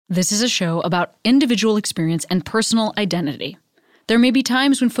This is a show about individual experience and personal identity. There may be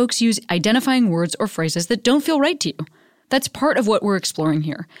times when folks use identifying words or phrases that don't feel right to you. That's part of what we're exploring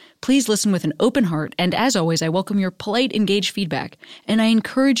here. Please listen with an open heart, and as always, I welcome your polite, engaged feedback, and I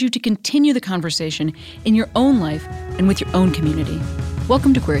encourage you to continue the conversation in your own life and with your own community.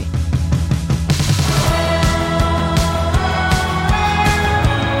 Welcome to Query.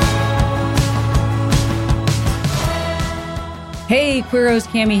 Hey, Queeros,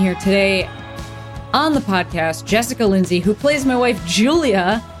 Cami here. Today on the podcast, Jessica Lindsey, who plays my wife,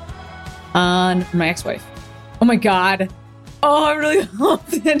 Julia, on my ex-wife. Oh my God. Oh, I really hope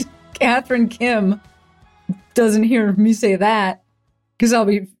that Catherine Kim doesn't hear me say that, because I'll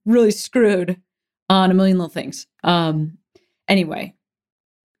be really screwed on A Million Little Things. Anyway,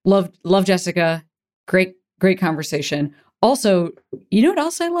 love Jessica. Great conversation. Also, you know what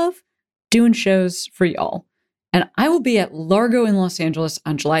else I love? Doing shows for y'all. And I will be at Largo in Los Angeles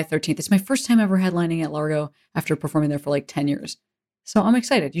on July 13th. It's my first time ever headlining at Largo after performing there for like 10 years. So I'm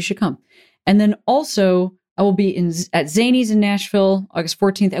excited. You should come. And then also, I will be at Zany's in Nashville, August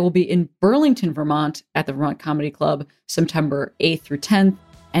 14th. I will be in Burlington, Vermont at the Vermont Comedy Club, September 8th through 10th.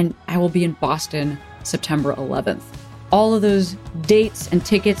 And I will be in Boston, September 11th. All of those dates and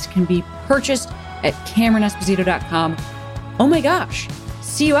tickets can be purchased at CameronEsposito.com. Oh my gosh.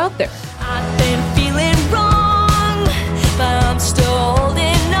 See you out there. I've been feeling wrong, but I'm still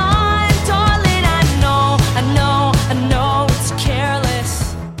holding on, darling. I know it's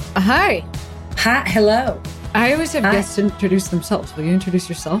careless. Hi. Hi, hello. I always have guests introduce themselves. Will you introduce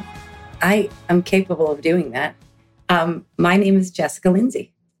yourself? I am capable of doing that. My name is Jessica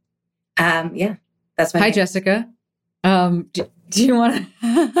Lindsey. Yeah, that's my name. Hi, Jessica. Do you want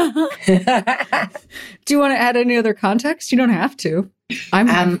to add any other context? You don't have to.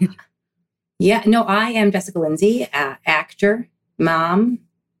 Yeah, no, I am Jessica Lindsey, actor, mom,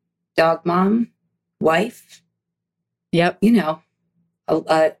 dog mom, wife. Yep. You know,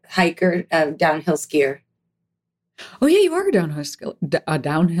 a hiker, downhill skier. Oh yeah, you are a downhill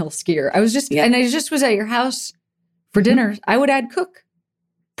skier. I was just, and I just was at your house for dinner. I would add cook.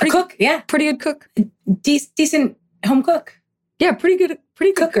 Pretty good cook. Decent home cook. Yeah, pretty good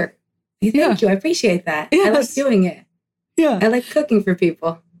Cooker. Thank you. I appreciate that. Yes. I like doing it. Yeah. I like cooking for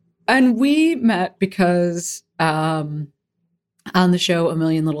people. And we met because on the show A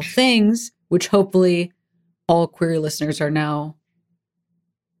Million Little Things, which hopefully all query listeners are now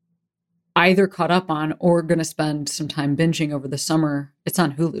either caught up on or going to spend some time binging over the summer. It's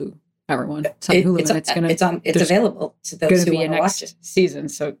on Hulu, everyone. It's on Hulu, it's available to those who want to watch it. Season,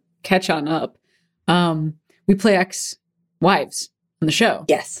 so catch on up. We play ex-wives on the show.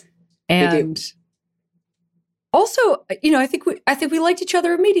 Yes, and we do. Also, you know, I think we liked each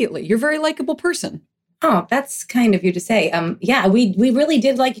other immediately. You're a very likable person. Oh, that's kind of you to say. Yeah, we really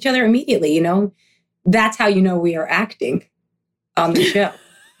did like each other immediately. You know, that's how you know we are acting on the show.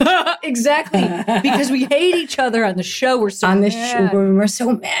 Exactly, because we hate each other on the show. We're so mad. We're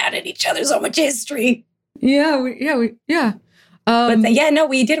so mad at each other. So much history. Yeah. But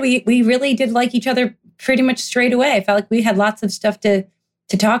we did. We really did like each other pretty much straight away. I felt like we had lots of stuff to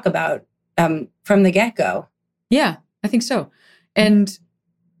talk about from the get-go. Yeah, I think so. And,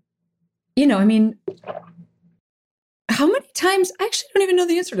 you know, I mean, how many times, I actually don't even know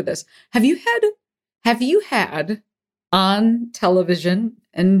the answer to this. Have you had on television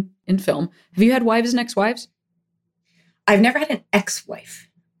and in film, have you had wives and ex-wives? I've never had an ex-wife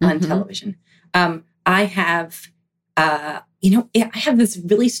on television. I have, I have this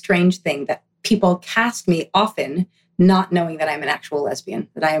really strange thing that people cast me often not knowing that I'm an actual lesbian,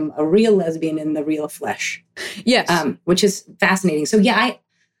 that I am a real lesbian in the real flesh. Yes. Which is fascinating. So yeah,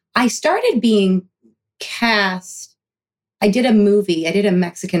 I started being cast. I did a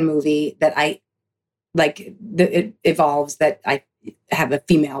Mexican movie that it evolves that I have a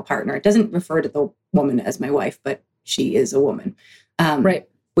female partner. It doesn't refer to the woman as my wife, but she is a woman. Right.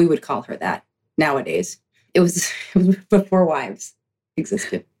 We would call her that nowadays. It was before wives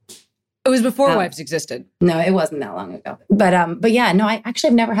existed. It was before wives existed. No, it wasn't that long ago. But yeah, no, I actually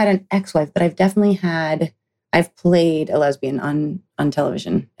have never had an ex-wife, but I've played a lesbian on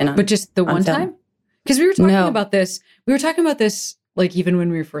television but just the one time? Because we were talking about this. We were talking about this, like, even when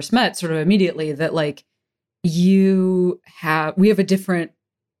we first met, sort of immediately, that like we have a different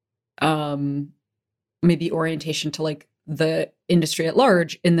maybe orientation to like the industry at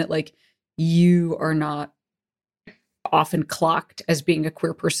large, in that like you are not often clocked as being a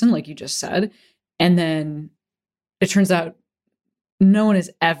queer person, like you just said. And then it turns out no one has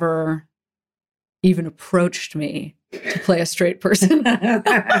ever even approached me to play a straight person.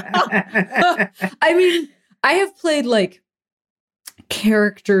 I mean, I have played like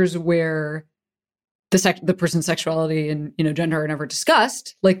characters where the person's sexuality and, gender are never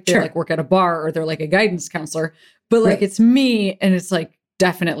discussed. Like they like work at a bar or they're like a guidance counselor, but like it's me and it's like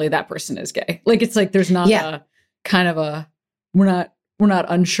definitely that person is gay. Like it's like there's not a kind of a we're not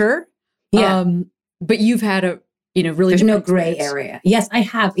unsure. Yeah. But you've had a really there's no gray area. Yes, I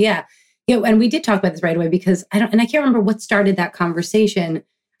have. Yeah. And we did talk about this right away because I can't remember what started that conversation.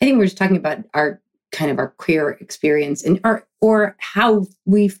 I think we were just talking about our queer experience and or how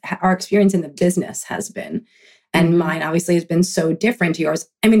our experience in the business has been. And mine obviously has been so different to yours.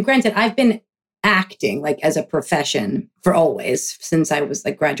 I mean, granted, I've been acting like as a profession for always since I was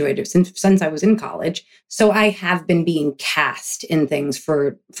like graduated, since I was in college. So I have been being cast in things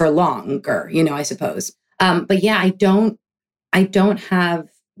for longer, I suppose. But yeah, I don't have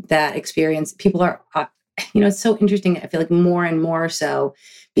that experience. People are, it's so interesting. I feel like more and more so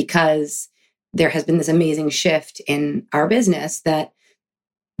because there has been this amazing shift in our business that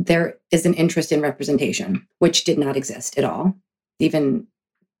there is an interest in representation, which did not exist at all, even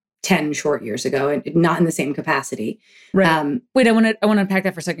 10 short years ago, and not in the same capacity. Right. Wait, I want to unpack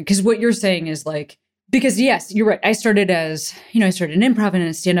that for a second, because what you're saying is like, because yes, you're right. I started as, I started in improv and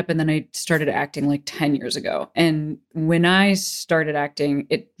in stand-up, and then I started acting like 10 years ago. And when I started acting,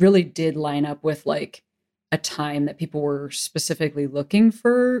 it really did line up with like a time that people were specifically looking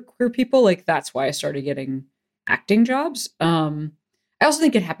for queer people. Like that's why I started getting acting jobs. I also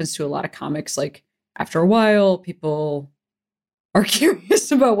think it happens to a lot of comics. Like after a while, people are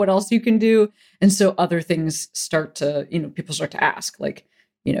curious about what else you can do. And so other things start to, people start to ask like,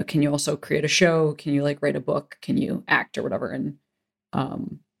 can you also create a show? Can you like write a book? Can you act or whatever? And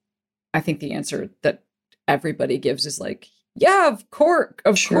I think the answer that everybody gives is like, yeah, of course,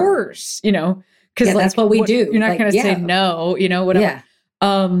 because that's what we do. You're not going to say no, whatever.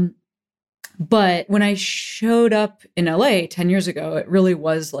 Yeah. But when I showed up in LA 10 years ago, it really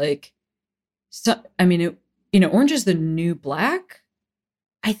was like, Orange is the New Black,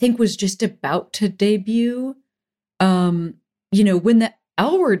 I think was just about to debut. When the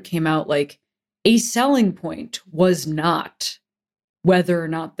L Word came out, like a selling point was not whether or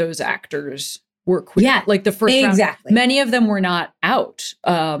not those actors were queer. Yeah, like the first round, many of them were not out.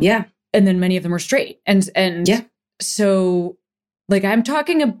 And then many of them were straight. And so like I'm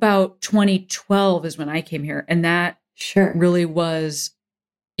talking about 2012 is when I came here. And that really was,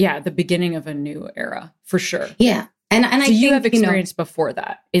 the beginning of a new era for sure. Yeah. And I think you have experience before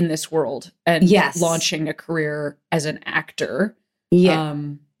that in this world and launching a career as an actor. Yeah.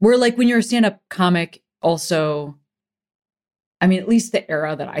 Where like when you're a stand-up comic also, at least the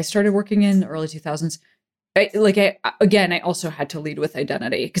era that I started working in, the early 2000s, I also had to lead with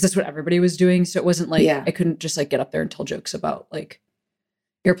identity because that's what everybody was doing. So it wasn't like I couldn't just like get up there and tell jokes about like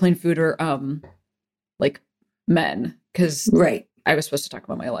airplane food or like men because I was supposed to talk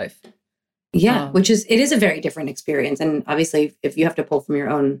about my life. Yeah, it is a very different experience. And obviously if you have to pull from your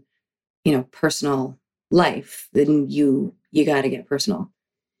own, personal life, then you got to get personal.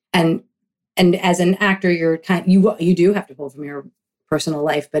 And as an actor, you do have to pull from your personal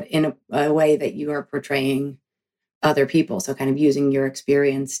life, but in a way that you are portraying other people. So kind of using your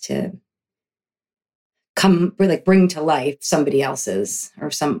experience to bring to life somebody else's or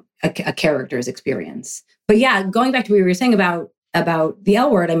a character's experience. But yeah, going back to what you were saying about the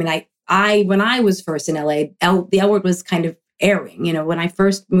L Word, I when I was first in LA, the L Word was kind of airing. When I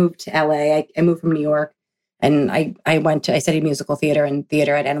first moved to LA, I moved from New York and I studied musical theater and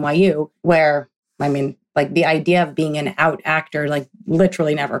theater at NYU, where, like the idea of being an out actor, like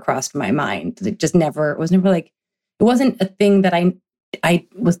literally never crossed my mind. It wasn't a thing that I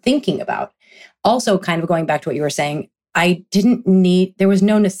was thinking about. Also kind of going back to what you were saying, there was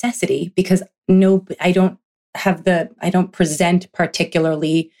no necessity because I don't present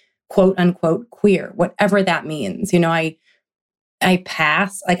particularly quote unquote queer, whatever that means. I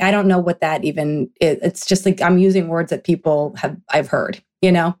pass, like, I don't know what that even is. It's just like, I'm using words that I've heard,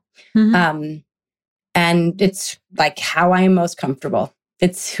 Mm-hmm. And it's like how I am most comfortable.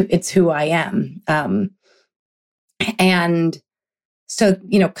 It's who I am. And so,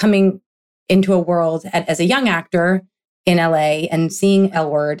 coming into a world as a young actor in LA and seeing L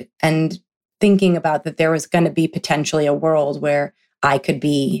Word and thinking about that there was going to be potentially a world where I could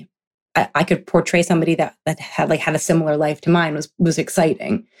portray somebody that had a similar life to mine was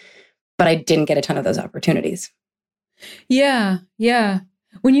exciting, but I didn't get a ton of those opportunities. Yeah. Yeah.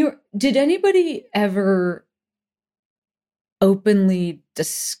 Did anybody ever openly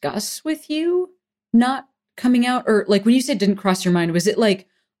discuss with you not coming out? Or like when you said didn't cross your mind, was it like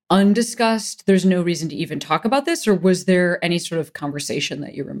undiscussed? There's no reason to even talk about this? Or was there any sort of conversation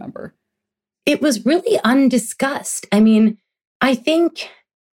that you remember? It was really undiscussed. I think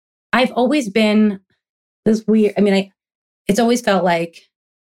I've always been this weird. I mean, it's always felt like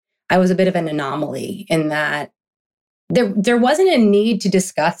I was a bit of an anomaly in that there wasn't a need to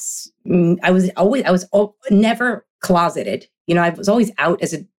discuss. I was never closeted. You know, I was always out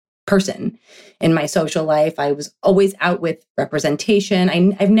as a person in my social life. I was always out with representation.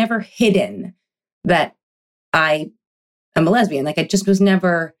 I've never hidden that I am a lesbian. Like I just was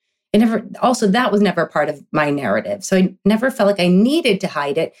never. Also, that was never a part of my narrative. So I never felt like I needed to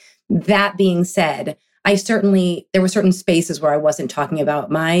hide it. That being said, there were certain spaces where I wasn't talking about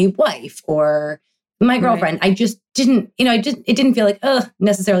my wife or my girlfriend. Right. I just didn't, it didn't feel like,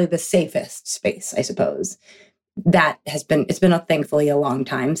 necessarily the safest space, I suppose. It's been thankfully a long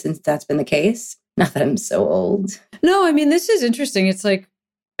time since that's been the case. Not that I'm so old. No, I mean, this is interesting. It's like,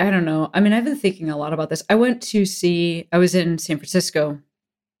 I don't know. I mean, I've been thinking a lot about this. I was in San Francisco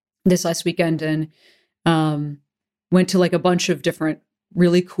this last weekend and went to like a bunch of different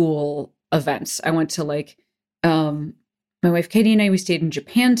really cool events. I went to like, my wife Katie and I, we stayed in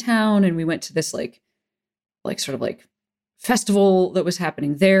Japantown and we went to this like sort of like festival that was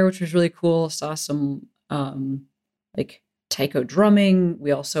happening there, which was really cool. Saw some like taiko drumming.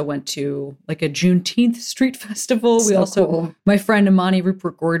 We also went to like a Juneteenth street festival. Cool. My friend Imani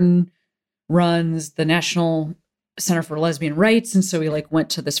Rupert Gordon runs the National Center for Lesbian Rights. And so we like went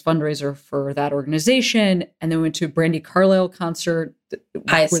to this fundraiser for that organization. And then we went to a Brandy Carlisle concert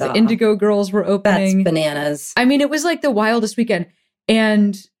where the Indigo Girls were opening. That's bananas. I mean, it was like the wildest weekend.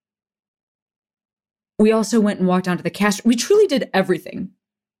 And we also went and walked down to the cast. We truly did everything.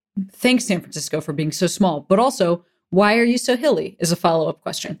 Thanks, San Francisco, for being so small. But also, why are you so hilly is a follow-up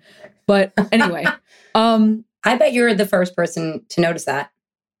question. But anyway. I bet you're the first person to notice that.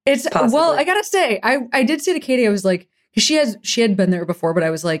 It's possibly. Well, I gotta say, I did say to Katie, I was like, because she had been there before, but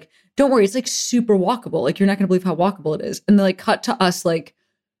I was like, don't worry, it's like super walkable. Like you're not gonna believe how walkable it is. And they like cut to us like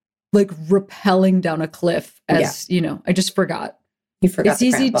rappelling down a cliff as I just forgot. You forgot. It's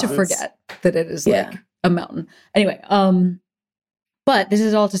easy to forget that it is like a mountain. Anyway, but this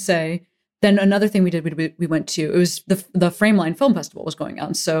is all to say. Then another thing we did, we went to, it was the Frameline Film Festival was going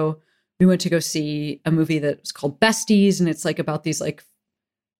on, so we went to go see a movie that was called Besties, and it's like about these like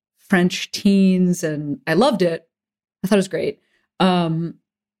French teens, and I loved it. I thought it was great. And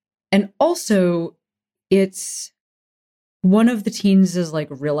also it's one of the teens is like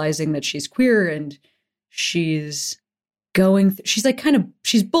realizing that she's queer and she's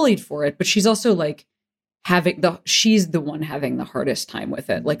she's bullied for it, but she's also like she's the one having the hardest time with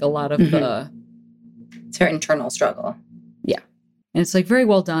it. Like a lot of it's her internal struggle. Yeah. And it's like very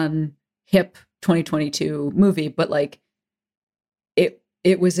well done, hip 2022 movie, but like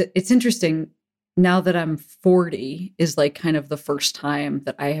it's interesting now that I'm 40 is like kind of the first time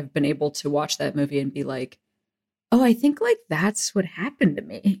that I have been able to watch that movie and be like, oh, I think like that's what happened to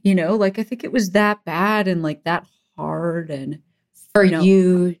me. Like I think it was that bad and like that hard. And for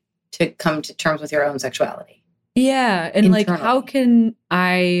you to come to terms with your own sexuality. Yeah. And internally. Like, how can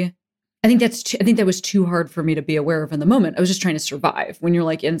I think that was too hard for me to be aware of in the moment. I was just trying to survive. When you're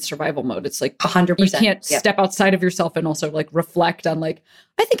like in survival mode, it's like 100%. You can't step outside of yourself and also like reflect on like,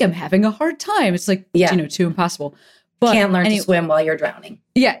 I think I'm having a hard time. It's like, too impossible. But can't learn to swim while you're drowning.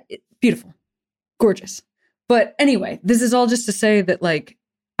 Yeah. Beautiful. Gorgeous. But anyway, this is all just to say that like,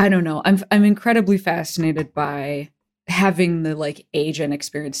 I don't know. I'm incredibly fascinated by having the like age and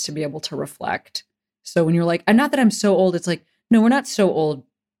experience to be able to reflect. So when you're like, not that I'm so old, it's like, no, we're not so old.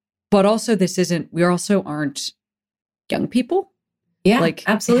 But also we also aren't young people. Yeah, like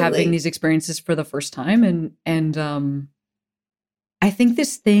absolutely. Having these experiences for the first time. And I think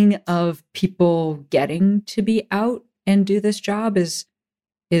this thing of people getting to be out and do this job is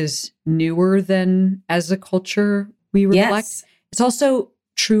newer than as a culture we reflect. Yes. It's also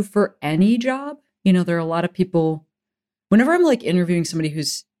true for any job. There are a lot of people, whenever I'm like interviewing somebody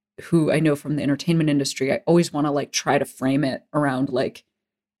who I know from the entertainment industry, I always want to like try to frame it around like,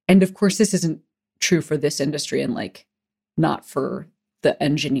 and of course, this isn't true for this industry and like not for the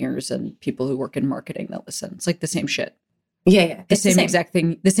engineers and people who work in marketing that listen. It's like the same shit. Yeah. The same exact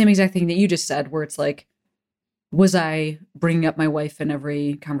thing that you just said, where it's like, was I bringing up my wife in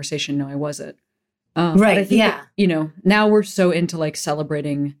every conversation? No, I wasn't. Right. I think that, now we're so into like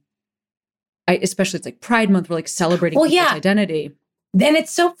celebrating, especially it's like Pride Month, we're like celebrating people's identity. And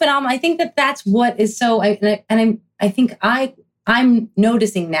it's so phenomenal. I think that that's what is so, I think I'm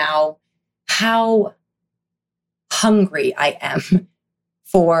noticing now how hungry I am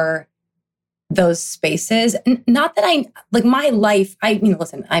for those spaces. And not that my life,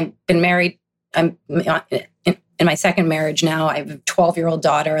 listen, I've been married. I'm in my second marriage now. I have a 12-year-old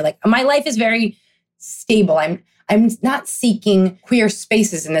daughter. Like my life is very stable. I I'm not seeking queer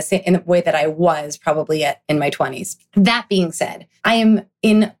spaces in the way that I was probably in my 20s. That being said, I am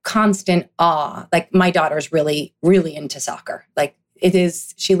in constant awe. Like my daughter's really, really into soccer. Like it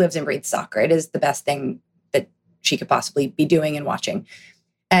is, she lives and breathes soccer. It is the best thing that she could possibly be doing and watching.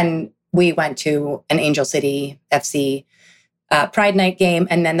 And we went to an Angel City FC Pride Night game.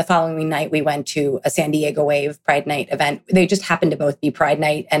 And then the following night, we went to a San Diego Wave Pride Night event. They just happened to both be Pride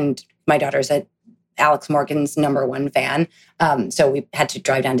Night. And my daughter's Alex Morgan's #1 fan. So we had to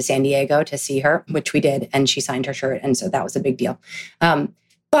drive down to San Diego to see her, which we did. And she signed her shirt. And so that was a big deal.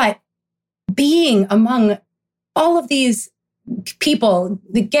 But being among all of these people,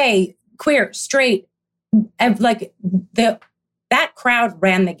 the gay, queer, straight, like that crowd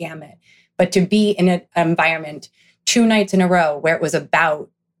ran the gamut. But to be in an environment 2 nights in a row where it was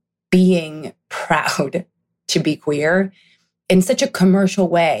about being proud to be queer in such a commercial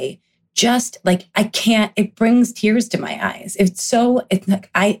way, just like it brings tears to my eyes. It's like,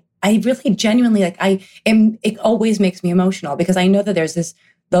 I really genuinely, it always makes me emotional because I know that there's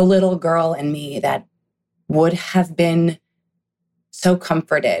the little girl in me that would have been so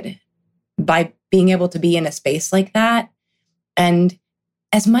comforted by being able to be in a space like that. And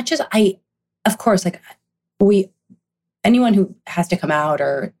as much as of course, anyone who has to come out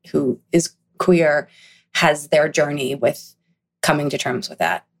or who is queer has their journey with coming to terms with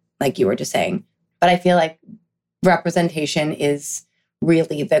that, like you were just saying. But I feel like representation is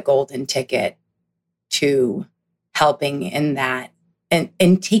really the golden ticket to helping in that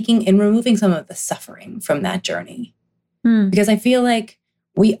and taking and removing some of the suffering from that journey. Because I feel like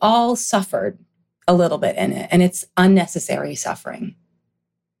we all suffered a little bit in it and it's unnecessary suffering.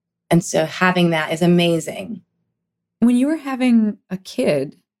 And so having that is amazing. When you were having a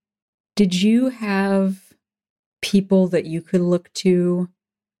kid, did you have people that you could look to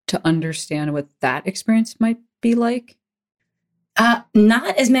understand what that experience might be like?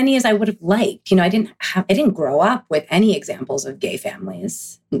 Not as many as I would have liked. I didn't grow up with any examples of gay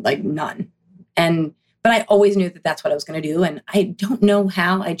families, like none. But I always knew that that's what I was going to do. And I don't know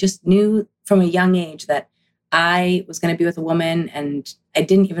how. I just knew from a young age that I was going to be with a woman, and I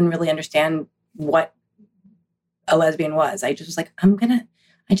didn't even really understand what a lesbian was. I just was like,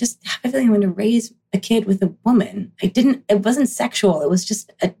 I just have a feeling I'm going to raise a kid with a woman. It wasn't sexual. It was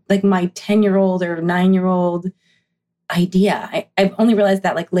just like my 10-year-old or 9-year-old idea. I've only realized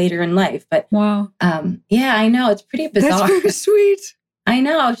that like later in life, but wow. Yeah, I know. It's pretty bizarre. That's very sweet. I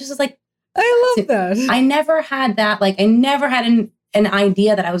know. I was just like, I love that. I never had that. Like I never had an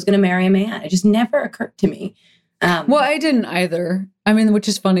idea that I was going to marry a man. It just never occurred to me. Well, I didn't either. I mean, which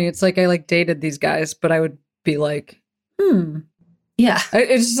is funny. It's like I dated these guys, but I would be like, yeah.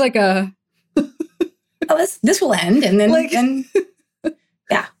 It's just like this will end, and then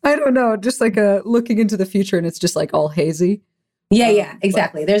yeah. I don't know. Just like looking into the future, and it's just like all hazy. Yeah,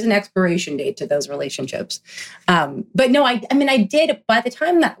 exactly. There's an expiration date to those relationships. But no, I mean, I did by the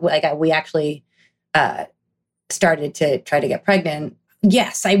time that we actually started to try to get pregnant.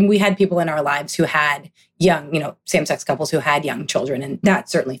 Yes, we had people in our lives who had young, same-sex couples who had young children, and that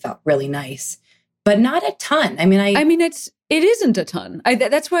certainly felt really nice, but not a ton. I mean, it isn't a ton.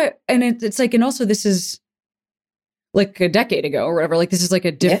 That's why, and it's like, and also this is like a decade ago or whatever. Like this is like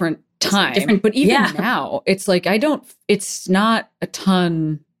a different time. But even now, it's like it's not a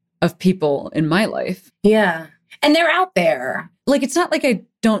ton of people in my life. Yeah. And they're out there. Like, it's not like I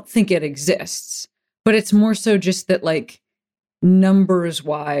don't think it exists, but it's more so just that like numbers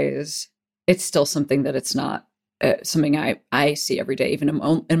wise, it's still something that it's not something I see every day, even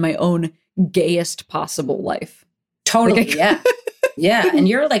in my own gayest possible life. Totally. Like, yeah. Yeah. And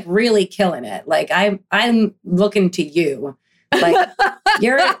you're like really killing it. Like I'm looking to you. Like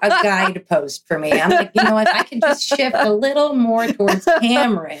you're a guidepost for me. I'm like, if I could just shift a little more towards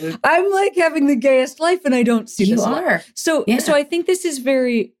Cameron. I'm like having the gayest life and I don't see you this. You are. So I think this is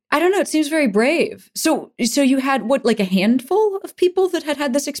very, I don't know, it seems very brave. So you had like a handful of people that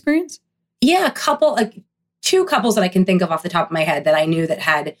had this experience? Yeah, a couple, like 2 couples that I can think of off the top of my head that I knew that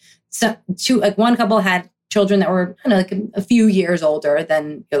had one couple had children that were, like a few years older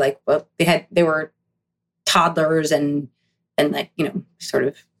than they were toddlers and like, sort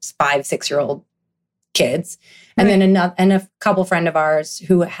of 5-6-year-old kids. And then a couple friend of ours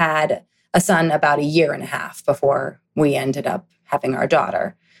who had a son about 1.5 years before we ended up having our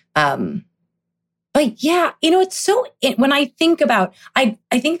daughter. But yeah, it's so, when I think about, I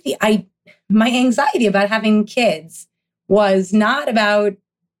think my anxiety about having kids was not about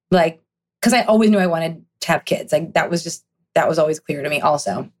like, because I always knew I wanted to have kids. Like that was always clear to me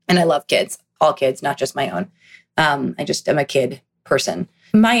also. And I love kids, all kids, not just my own. I just am a kid person.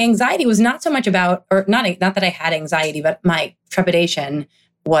 my anxiety was not so much about, or not that I had anxiety, but my trepidation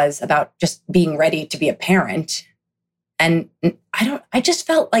was about just being ready to be a parent. And I just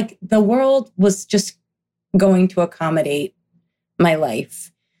felt like the world was just going to accommodate my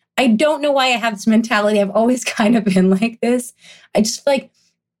life. I don't know why I have this mentality. I've always kind of been like this. I just feel like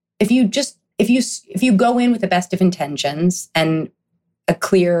if you go in with the best of intentions and a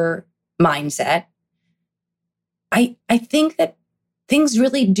clear mindset, I think that things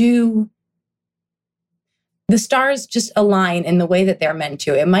really do, the stars just align in the way that they're meant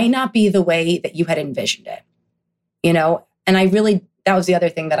to. It might not be the way that you had envisioned it, you know? And that was the other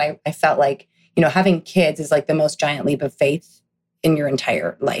thing that I felt like, you know, having kids is like the most giant leap of faith in your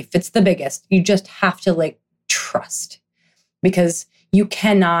entire life. It's the biggest. You just have to like trust, because you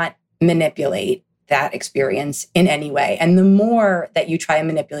cannot manipulate that experience in any way. And the more that you try and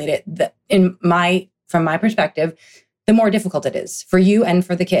manipulate it, from my perspective, the more difficult it is for you and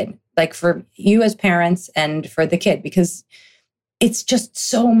for the kid, like for you as parents and for the kid, because it's just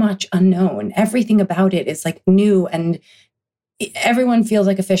so much unknown. Everything about it is like new, and everyone feels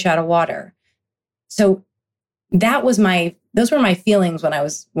like a fish out of water. So those were my feelings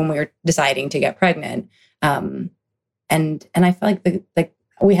when we were deciding to get pregnant. And I felt like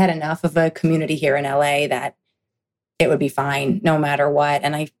we had enough of a community here in LA that it would be fine no matter what.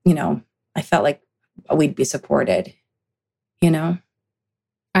 And I felt like we'd be supported, you know?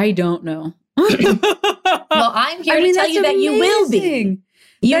 I don't know. Well, I'm here to tell you that you will be.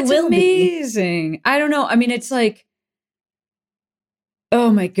 That's amazing. I don't know. I mean, it's like,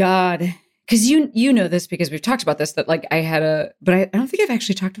 oh my God. Because you know this because we've talked about this, that like but I don't think I've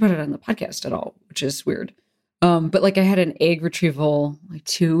actually talked about it on the podcast at all, which is weird. But like I had an egg retrieval like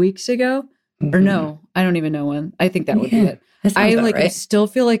 2 weeks ago, or no, I don't even know when. I think that would be it. I like, right. I still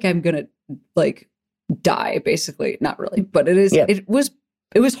feel like I'm going to like die, basically. Not really, but it is, it was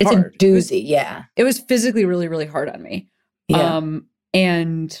hard. It's a doozy. It was physically really, really hard on me. Yeah.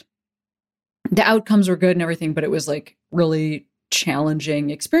 And the outcomes were good and everything, but it was like really challenging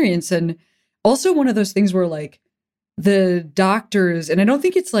experience. And also one of those things where like the doctors, and I don't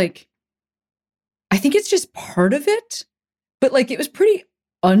think it's like, I think it's just part of it, but like it was pretty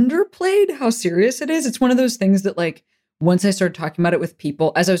underplayed how serious it is. It's one of those things that like, once I started talking about it with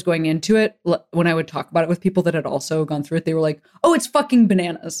people, as I was going into it, when I would talk about it with people that had also gone through it, they were like, oh, it's fucking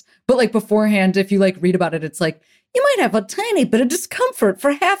bananas. But like beforehand, if you like read about it, it's like, you might have a tiny bit of discomfort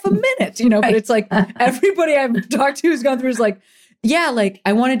for half a minute, you know, but it's like everybody I've talked to who's gone through is like, yeah, like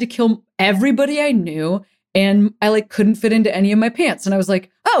I wanted to kill everybody I knew and I like couldn't fit into any of my pants. And I was like,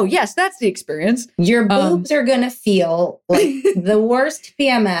 oh yes, that's the experience. Your boobs are going to feel like the worst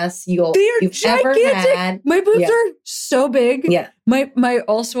PMS you've ever had. My boobs are so big. Yeah. My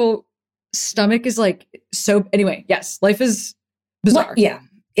also stomach is like, so anyway, yes, life is bizarre. Well, yeah.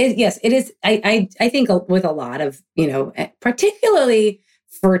 Yes, it is. I think with a lot of, you know, particularly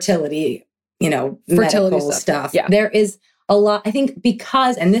fertility, you know, medical stuff. Yeah. There is a lot, I think,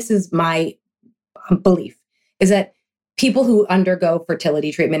 because, and this is my belief, is that people who undergo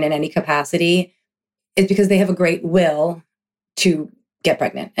fertility treatment in any capacity is because they have a great will to get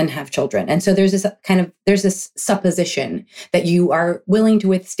pregnant and have children. And so there's this supposition that you are willing to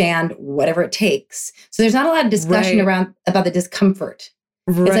withstand whatever it takes. So there's not a lot of discussion about the discomfort.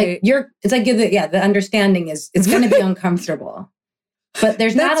 Right. The understanding is it's going to be uncomfortable, but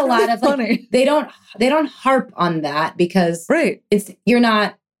there's not a lot of like, they don't harp on that because it's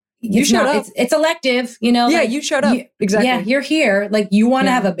elective, you know? Yeah. Like, you showed up. Exactly. Yeah. You're here. Like you want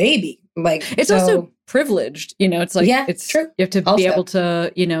to have a baby. Like it's also privileged, you know, it's like, it's true. You have to be able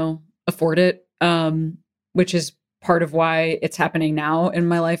to, you know, afford it. Which is part of why it's happening now in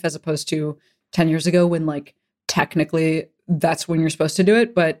my life, as opposed to 10 years ago when like technically that's when you're supposed to do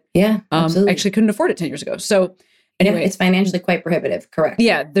it. But I actually couldn't afford it 10 years ago. So anyway, it's financially quite prohibitive. Correct.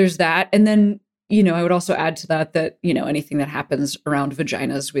 Yeah, there's that. And then, you know, I would also add to that, you know, anything that happens around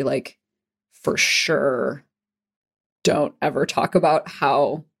vaginas, we like for sure don't ever talk about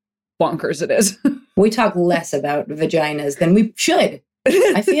how bonkers it is. We talk less about vaginas than we should.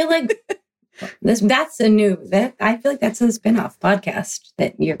 I feel like I feel like that's a spin-off podcast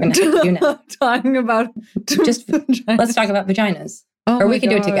that you're going to do now. Talking about just vaginas. Let's talk about vaginas. Or we can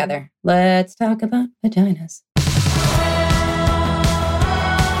do it together. Let's talk about vaginas.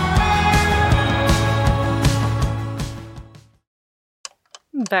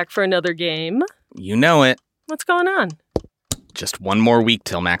 Back for another game. You know it. What's going on? Just one more week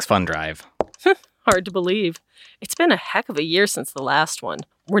till Max Fun Drive. Hard to believe. It's been a heck of a year since the last one.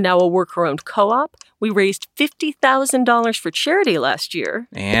 We're now a worker-owned co-op. We raised $50,000 for charity last year.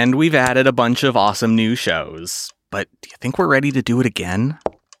 And we've added a bunch of awesome new shows. but do you think we're ready to do it again?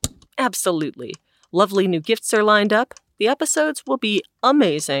 Absolutely. Lovely new gifts are lined up. The episodes will be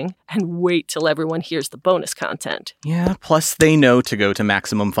amazing, and wait till everyone hears the bonus content. Yeah, plus they know to go to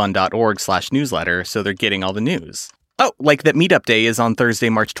MaximumFun.org/newsletter, so they're getting all the news. Oh, like that meetup day is on Thursday,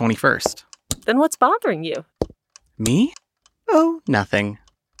 March 21st. Then what's bothering you? Me? Oh, nothing.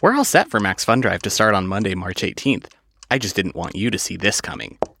 We're all set for Max Fun Drive to start on Monday, March 18th. I just didn't want you to see this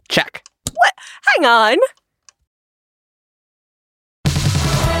coming. Check. What? Hang on.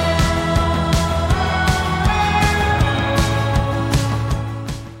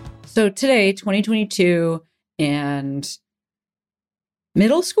 So today, 2022, and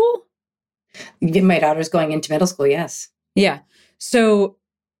middle school? My daughter's going into middle school, yes. Yeah. So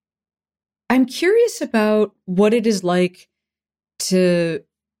I'm curious about what it is like to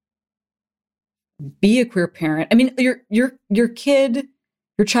be a queer parent. I mean, your kid,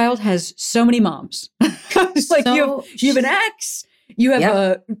 your child has so many moms. It's like you have an ex, you have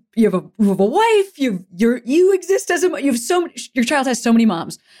a wife, you exist as a, you have so much, your child has so many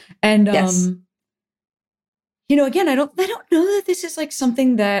moms. And you know, again, I don't know that this is like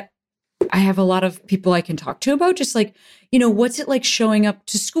something that I have a lot of people I can talk to about. Just like, you know, what's it like showing up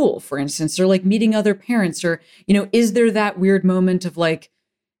to school, for instance, or like meeting other parents, or, you know, is there that weird moment of like,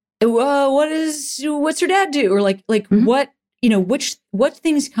 what's your dad do? Or like what, you know, what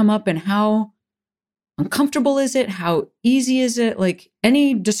things come up and how uncomfortable is it? How easy is it? Like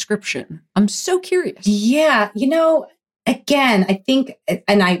any description. I'm so curious. Yeah. You know, again, I think,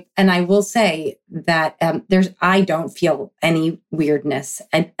 and I will say that I don't feel any weirdness,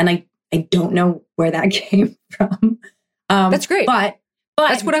 and I don't know where that came from. That's great. But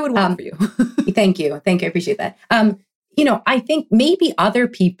that's what I would want for you. Thank you. I appreciate that. You know, I think maybe other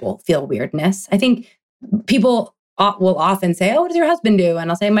people feel weirdness. I think people will often say, "Oh, what does your husband do?" And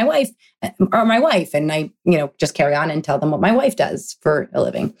I'll say, "My wife," or "my wife," and I, you know, just carry on and tell them what my wife does for a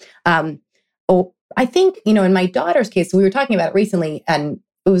living. I think, you know, in my daughter's case, we were talking about it recently, and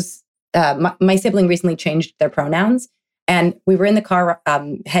it was my sibling recently changed their pronouns, and we were in the car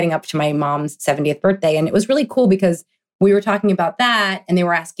heading up to my mom's 70th birthday, and it was really cool because we were talking about that, and they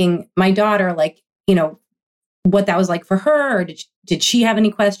were asking my daughter, like, you know, what that was like for her. Or did she have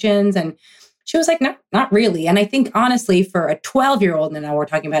any questions? And she was like, no, not really. And I think honestly, for a 12-year-old, and now we're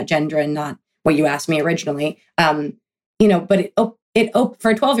talking about gender and not what you asked me originally, you know, but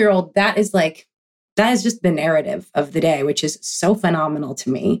for a 12-year-old, that is just the narrative of the day, which is so phenomenal to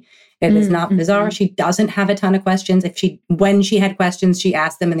me. It is not bizarre. She doesn't have a ton of questions. When she had questions, she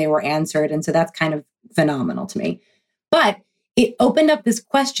asked them and they were answered. And so that's kind of phenomenal to me. But it opened up this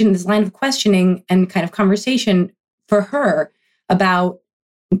line of questioning and kind of conversation for her about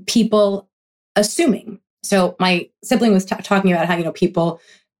people assuming. So my sibling was talking about how, you know, people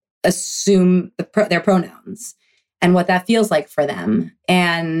assume their pronouns and what that feels like for them.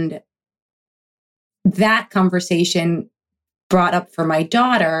 And that conversation brought up for my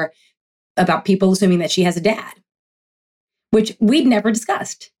daughter about people assuming that she has a dad, which we'd never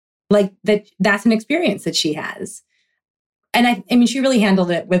discussed. Like that's an experience that she has. And I mean, she really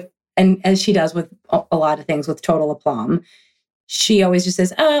handled it with, and as she does with a lot of things, with total aplomb. She always just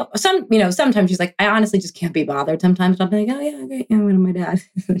says, "Oh, sometimes she's like, I honestly just can't be bothered." Sometimes I'm like, "Oh yeah, okay, yeah, I'm my dad."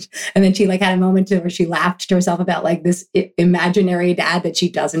 And then she like had a moment where she laughed to herself about like this imaginary dad that she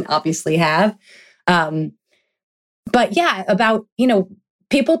doesn't obviously have. But yeah, about, you know,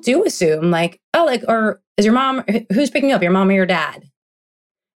 people do assume like, oh, like, or is your mom, who's picking up, your mom or your dad?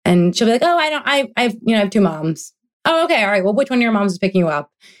 And she'll be like, "Oh, I have two moms." "Oh, okay. All right. Well, which one of your moms is picking you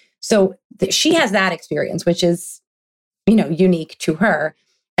up?" So she has that experience, which is, you know, unique to her.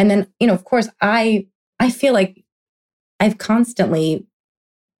 And then, you know, of course, I feel like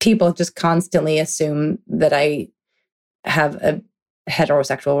people just constantly assume that I have a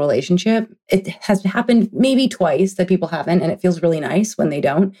heterosexual relationship. It has happened maybe twice that people haven't, and it feels really nice when they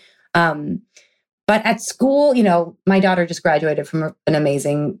don't. But at school, you know, my daughter just graduated from an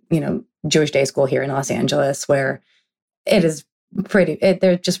amazing, you know, Jewish day school here in Los Angeles, where it is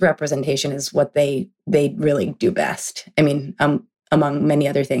their just representation is what they really do best. I mean, among many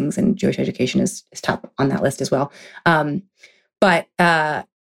other things, and Jewish education is top on that list as well.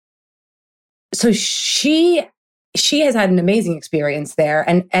 So she has had an amazing experience there,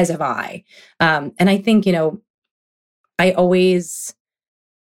 and as have I. And I think, you know, I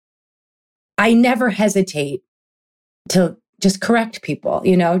never hesitate to just correct people,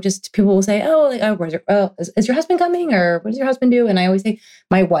 you know, just people will say, "Oh, like, is your husband coming?" Or "What does your husband do?" And I always say,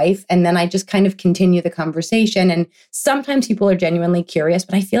 "My wife." And then I just kind of continue the conversation. And sometimes people are genuinely curious,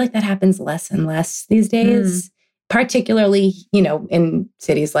 but I feel like that happens less and less these days. particularly, in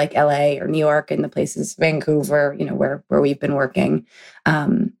cities like LA or New York and the places, Vancouver, where we've been working.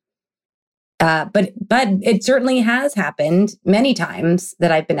 But it certainly has happened many times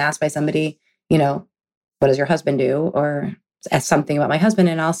that I've been asked by somebody, what does your husband do? Or ask something about my husband.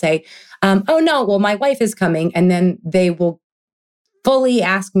 And I'll say, oh no, well, my wife is coming. And then they will fully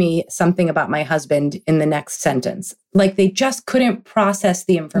ask me something about my husband in the next sentence. Like they just couldn't process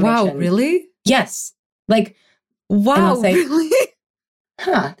the information. Wow, really? Yes. Like, wow, and I'll say, really?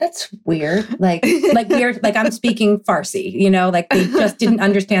 Huh, that's weird. Like weird, like I'm speaking Farsi, like they just didn't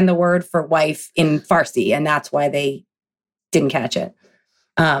understand the word for wife in Farsi. And that's why they didn't catch it.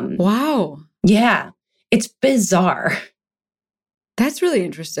 Wow. Yeah. It's bizarre. That's really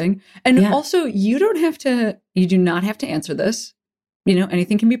interesting. And also you do not have to answer this.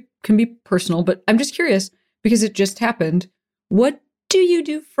 Anything can be personal, but I'm just curious because it just happened. What do you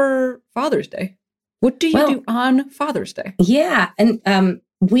do for Father's Day? What do you do on Father's Day? Yeah. And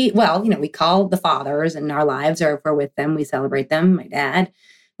we call the fathers in our lives, or if we're with them, we celebrate them. My dad,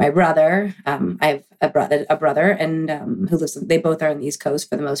 my brother, I have a brother and who lives, they both are on the East Coast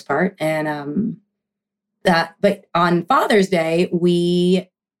for the most part. And but on Father's Day,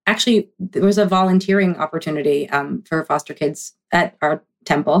 there was a volunteering opportunity for foster kids at our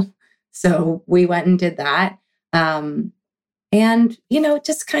temple. So we went and did that. And,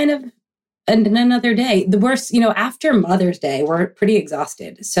 just kind of another day. The worst, after Mother's Day, we're pretty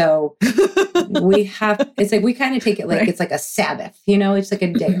exhausted. So it's like we kind of take it like It's like a Sabbath, it's like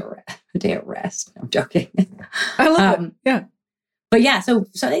a day of rest. I'm joking. I love it. Yeah. But yeah, so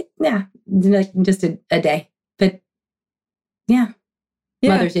like just a day. But yeah.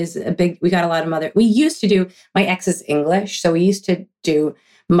 Mother's is we got a lot of we used to do, my ex is English. So we used to do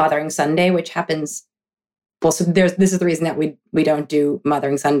Mothering Sunday, which happens. Well, so this is the reason that we don't do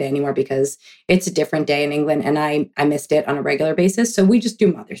Mothering Sunday anymore, because it's a different day in England and I missed it on a regular basis. So we just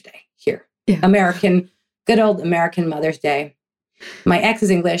do Mother's Day here. Yeah. Good old American Mother's Day. My ex is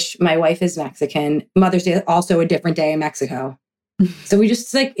English. My wife is Mexican. Mother's Day is also a different day in Mexico. So we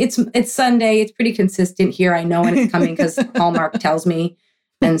just it's Sunday. It's pretty consistent here. I know when it's coming because Hallmark tells me.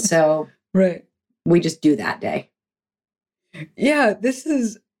 And so we just do that day. Yeah, this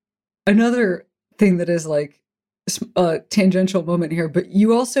is another thing that is like a tangential moment here, but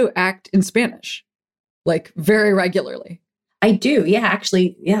you also act in Spanish, like very regularly. I do. Yeah,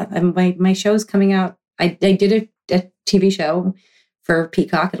 actually. Yeah. My show's coming out. I did a TV show for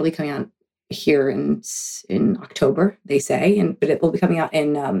Peacock. It'll be coming out here in October, they say, but it will be coming out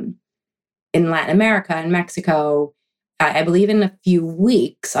in Latin America and Mexico, I believe in a few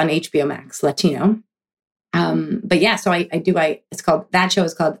weeks on HBO Max Latino. But yeah, so that show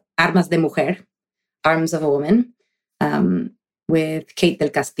is called Armas de Mujer, Arms of a Woman, with Kate del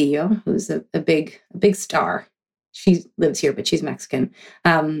Castillo, who's a big star. She lives here, but she's Mexican.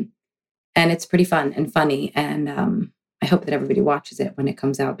 And it's pretty fun and funny. And I hope that everybody watches it when it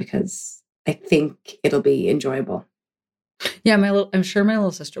comes out, because I think it'll be enjoyable. Yeah, I'm sure my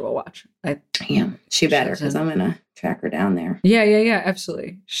little sister will watch. She better, because I'm gonna track her down there. Yeah,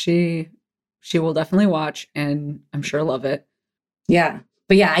 absolutely. She will definitely watch, and I'm sure love it. Yeah,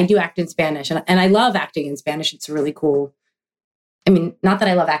 but yeah, I do act in Spanish, and I love acting in Spanish. It's really cool. I mean, not that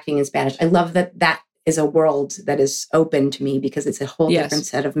I love acting in Spanish. I love that is a world that is open to me, because it's a whole different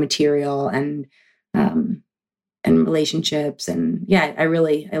set of material and relationships, and yeah, I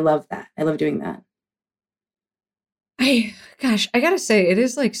love that. I love doing that. I gotta say, it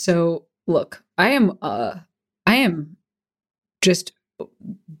is like, so look, I am just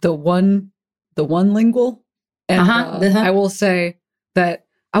the one lingual. And I will say that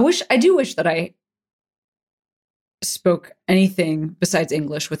I do wish that I spoke anything besides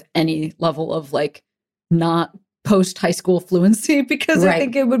English with any level of like not post high school fluency, because I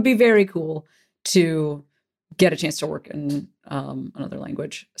think it would be very cool to get a chance to work in another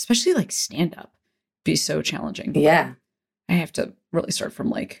language, especially like stand up. Be so challenging. Yeah. I have to really start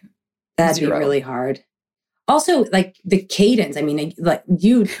from like that'd zero. Be really hard. Also, like the cadence. I mean, like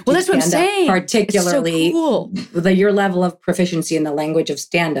you. Well, that's what I'm saying. Particularly, it's so cool. Your level of proficiency in the language of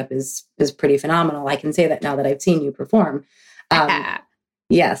stand-up is pretty phenomenal. I can say that now that I've seen you perform.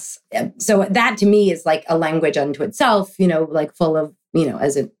 Yes. So that to me is like a language unto itself. Like full of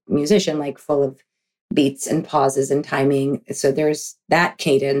as a musician, like full of beats and pauses and timing. So there's that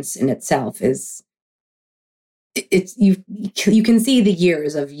cadence in itself is. It's you can see the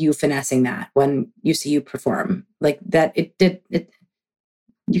years of you finessing that when you see you perform like that.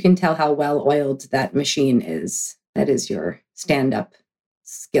 You can tell how well oiled that machine is. That is your stand-up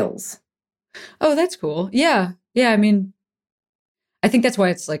skills. Oh, that's cool. Yeah. I mean, I think that's why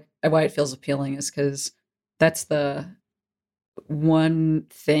it's like why it feels appealing is because that's the one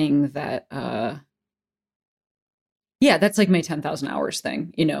thing that, that's like my 10,000 hours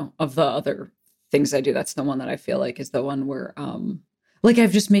thing, of the other things I do. That's the one that I feel like is the one where, like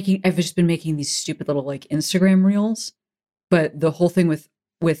I've just been making these stupid little like Instagram reels, but the whole thing with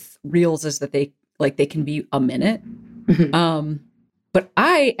reels is that they can be a minute. But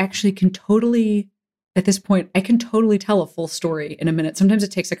I actually can totally, at this point, I can totally tell a full story in a minute. Sometimes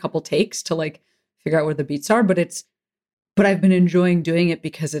it takes a couple takes to like figure out where the beats are, but I've been enjoying doing it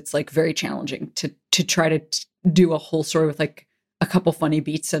because it's like very challenging to try to do a whole story with like a couple funny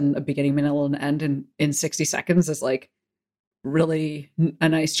beats and a beginning, middle, and end in 60 seconds is like really a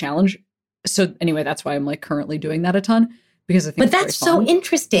nice challenge. So anyway, that's why I'm like currently doing that a ton, because I think But that's so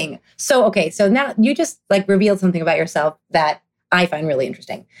interesting. So, okay. So now you just like revealed something about yourself that I find really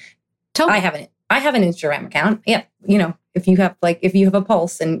interesting. Tell me. I have an Instagram account. Yeah. If you have a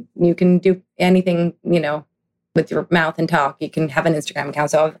pulse and you can do anything, with your mouth and talk, you can have an Instagram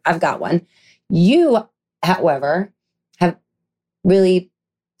account. So I've got one. You, however, have really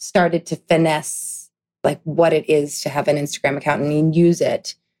started to finesse like what it is to have an Instagram account and use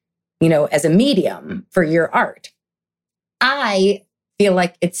it, as a medium for your art. I feel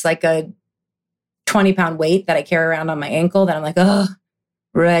like it's like a 20-pound weight that I carry around on my ankle that I'm like, oh,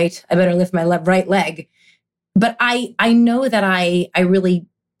 right, I better lift my right leg. But I know that I really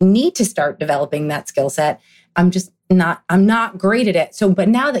need to start developing that skill set. I'm not great at it. So, but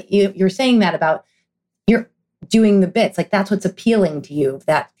now that you're saying that about you're doing the bits, like that's what's appealing to you,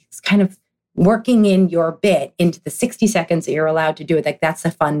 that it's kind of working in your bit into the 60 seconds that you're allowed to do it. Like that's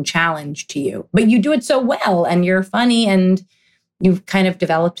a fun challenge to you, but you do it so well and you're funny and you've kind of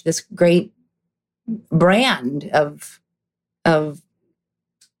developed this great brand of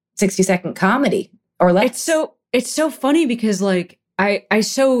 60-second comedy or less. It's so funny because like, I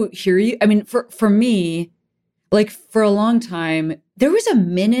so hear you. I mean, for me, like for a long time, there was a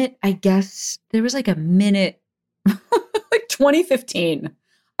minute, like 2015,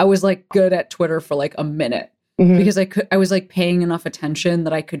 I was like good at Twitter for like a minute because I was like paying enough attention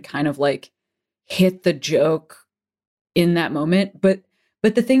that I could kind of like hit the joke in that moment. But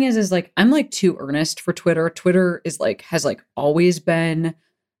the thing is like, I'm like too earnest for Twitter. Twitter is like, has like always been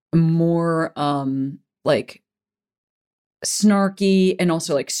more, like snarky and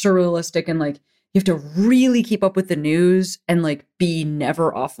also like surrealistic, and like you have to really keep up with the news and like be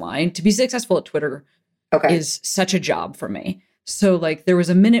never offline. To be successful at Twitter is such a job for me. So like there was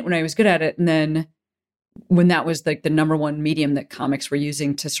a minute when I was good at it, and then when that was like the number one medium that comics were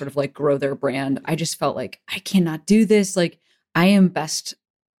using to sort of like grow their brand, I just felt like I cannot do this. Like I'm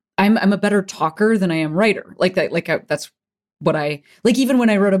a better talker than I am writer. That's what I like. Even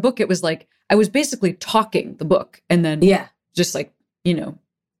when I wrote a book, it was like I was basically talking the book and then just like,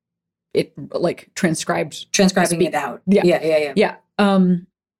 it like transcribing it out. Yeah.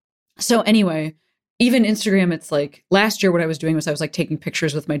 So anyway, even Instagram, it's like last year what I was doing was I was like taking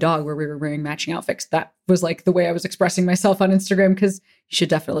pictures with my dog where we were wearing matching outfits. That was like the way I was expressing myself on Instagram, because you should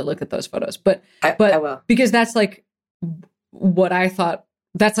definitely look at those photos. But I will, because that's like what I thought,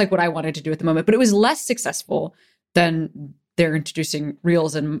 that's like what I wanted to do at the moment. But it was less successful than they're introducing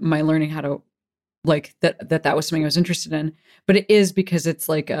reels and my learning how to like that was something I was interested in. But it is because it's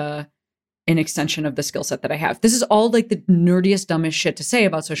like an extension of the skill set that I have. This is all like the nerdiest, dumbest shit to say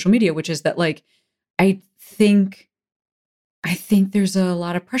about social media, which is that like, I think there's a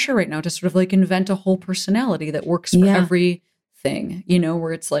lot of pressure right now to sort of like invent a whole personality that works for everything,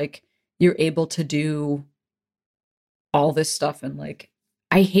 where it's like you're able to do all this stuff. And like,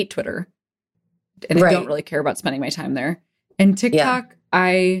 I hate Twitter and I don't really care about spending my time there. And TikTok,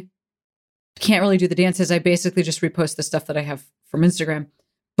 I can't really do the dances. I basically just repost the stuff that I have from Instagram.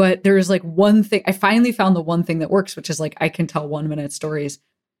 But there is like one thing, I finally found the one thing that works, which is like I can tell 1-minute stories.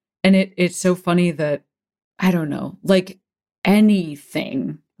 And it's so funny that, I don't know, like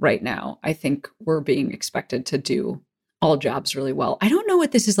anything right now, I think we're being expected to do all jobs really well. I don't know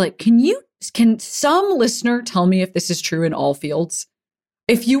what this is like. Can some listener tell me if this is true in all fields?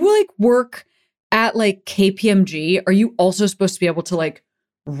 If you like work at like KPMG, are you also supposed to be able to like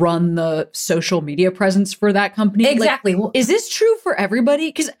run the social media presence for that company? Exactly. Like, is this true for everybody?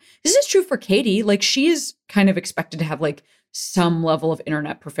 Because this is true for Katie. Like she is kind of expected to have like some level of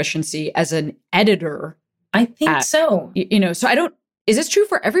internet proficiency as an editor. I think so. So is this true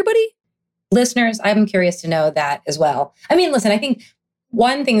for everybody? Listeners, I'm curious to know that as well. I mean, listen, I think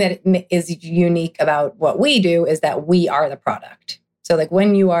one thing that is unique about what we do is that we are the product. So like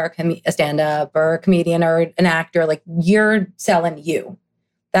when you are a stand-up or a comedian or an actor, like you're selling you.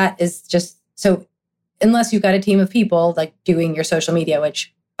 That is just, so unless you've got a team of people like doing your social media,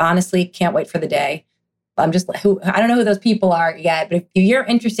 which honestly can't wait for the day I'm just I don't know who those people are yet, but if you're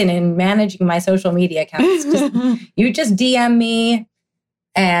interested in managing my social media accounts, you just DM me,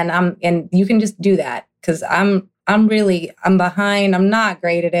 and you can just do that, because I'm behind. I'm not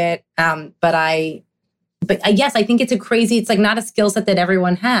great at it. But yes, I think it's like not a skill set that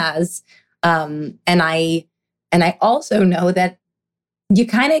everyone has. And I also know that you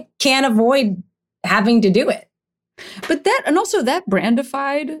kind of can't avoid having to do it. But that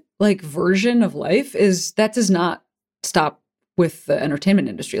brandified like version of life does not stop with the entertainment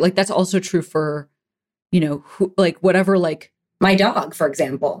industry. Like that's also true for, whatever, like my dog, for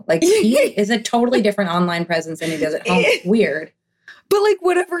example, like he is a totally different online presence than he does at home. It's weird. But like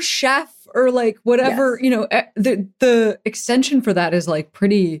whatever chef or like whatever, yes. The extension for that is like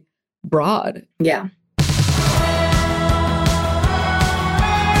pretty broad. Yeah.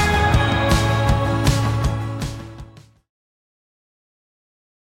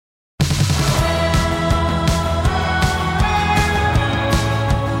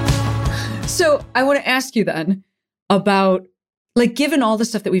 So I want to ask you then about, like, given all the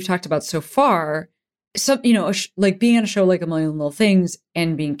stuff that we've talked about so far, like being on a show like A Million Little Things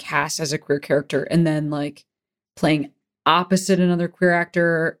and being cast as a queer character and then like playing opposite another queer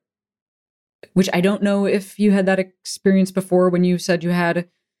actor, which I don't know if you had that experience before when you said you had,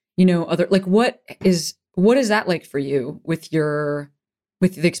 other, like, what is that like for you with the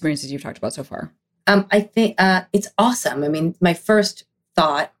experiences you've talked about so far? I think it's awesome. I mean, my first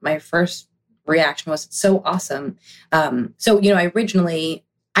reaction was, it's so awesome.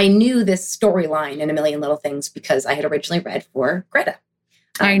 I knew this storyline in A Million Little Things because I had originally read for Greta.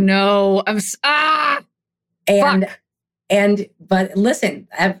 I know. But listen,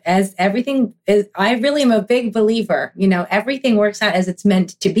 as everything is, I really am a big believer, everything works out as it's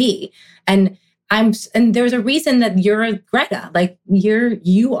meant to be. And there's a reason that you're Greta, like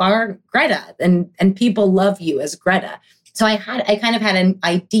you are Greta, and people love you as Greta. So I kind of had an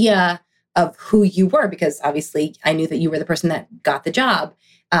idea of who you were, because obviously I knew that you were the person that got the job.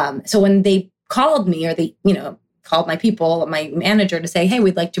 So when they called me, or they, called my people, my manager, to say, hey,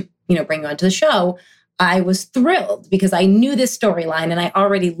 we'd like to, bring you onto the show, I was thrilled because I knew this storyline and I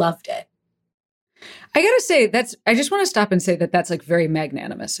already loved it. I gotta say, I just want to stop and say that that's like very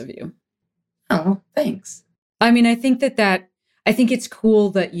magnanimous of you. Oh, thanks. I mean, I think I think it's cool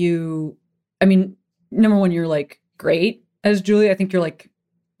that number one, you're like great as Julie. I think you're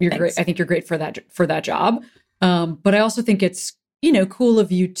Thanks. great. I think you're great for that job. But I also think it's, cool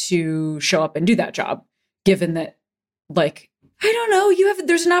of you to show up and do that job, given that, like, I don't know,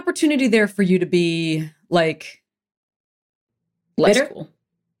 there's an opportunity there for you to be like less bitter? Cool.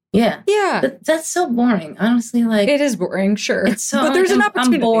 Yeah. Yeah. But that's so boring. Honestly, like, it is boring, sure. It's so, but there's an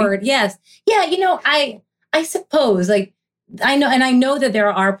opportunity. I'm bored. Yes. Yeah. I suppose, like, I know that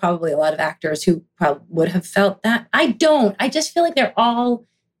there are probably a lot of actors who probably would have felt that. I don't. I just feel like they're all,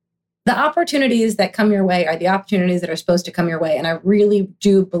 the opportunities that come your way are the opportunities that are supposed to come your way. And I really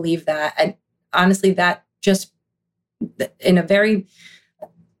do believe that. And honestly, that just, in a very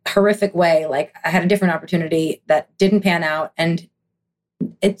horrific way, like, I had a different opportunity that didn't pan out. And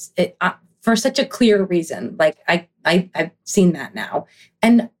it's for such a clear reason. Like, I've seen that now.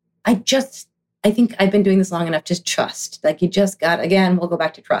 And I think I've been doing this long enough to trust. Like, we'll go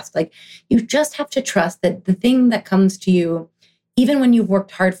back to trust. Like, you just have to trust that the thing that comes to you, even when you've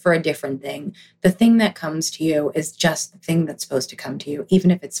worked hard for a different thing, the thing that comes to you is just the thing that's supposed to come to you, even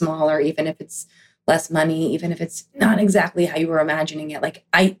if it's smaller, even if it's less money, even if it's not exactly how you were imagining it. Like,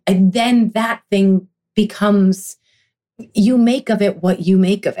 then that thing becomes, you make of it what you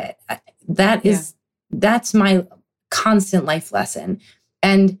make of it. That's my constant life lesson.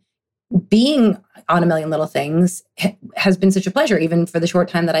 And being on A Million Little Things has been such a pleasure, even for the short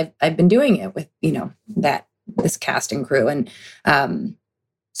time that I've been doing it with, this cast and crew. And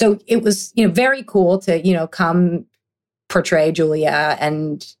so it was, very cool to, come portray Julia,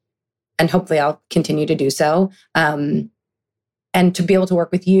 and hopefully I'll continue to do so. And to be able to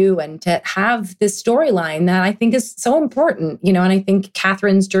work with you and to have this storyline that I think is so important, and I think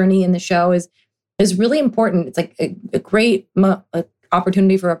Catherine's journey in the show is really important. It's like a great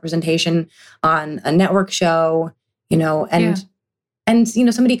opportunity for representation on a network show, and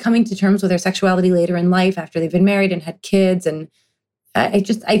somebody coming to terms with their sexuality later in life after they've been married and had kids. And I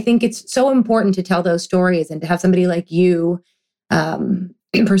think it's so important to tell those stories, and to have somebody like you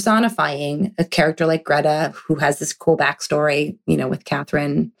personifying a character like Greta, who has this cool backstory, with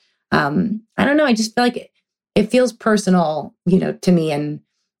Catherine. I don't know. I just feel like it feels personal, to me. And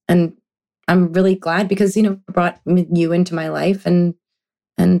I'm really glad because, brought you into my life, and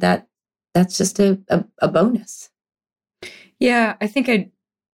that's just a bonus. Yeah, I think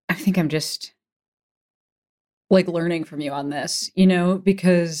I'm just like learning from you on this, you know,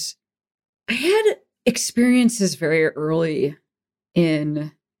 because I had experiences very early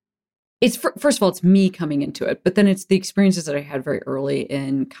in first of all, it's me coming into it, but then it's the experiences that I had very early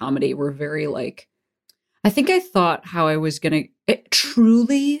in comedy were very like, I think I thought how I was going to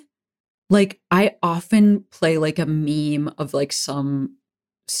truly, like, I often play like a meme of like some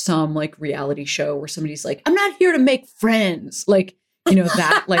like reality show where somebody's like, I'm not here to make friends. Like, you know,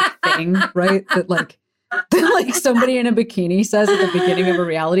 that like thing, right? That like somebody in a bikini says at the beginning of a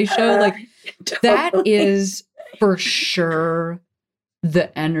reality show, like that is for sure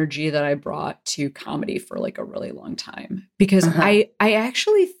the energy that I brought to comedy for like a really long time, because I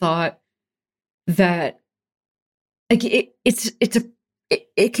actually thought that like it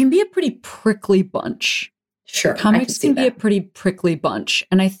can be a pretty prickly bunch. Sure. Comics can be a pretty prickly bunch.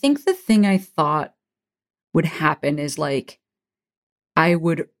 And I think the thing I thought would happen is like I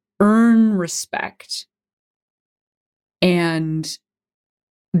would earn respect and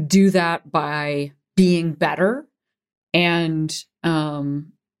do that by being better and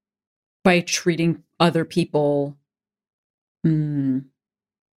by treating other people maybe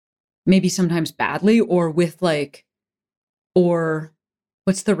sometimes badly or with like, or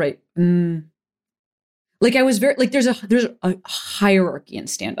what's the right like I was very like there's a hierarchy in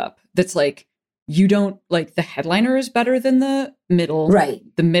stand-up that's like you don't like the headliner is better than the middle, right?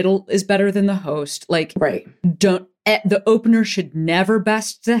 The middle is better than the host, like right. The opener should never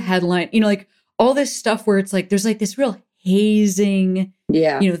best the headline, you know, like all this stuff where it's like there's like this real hazing,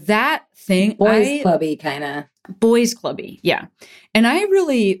 yeah, you know, that thing, boys clubby kind of boys clubby, yeah. And I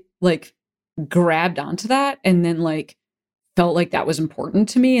really like grabbed onto that and then like felt like that was important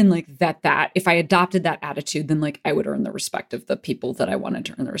to me, and like that if I adopted that attitude, then like I would earn the respect of the people that I wanted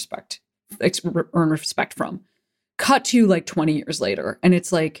to earn respect from. Cut to like 20 years later, and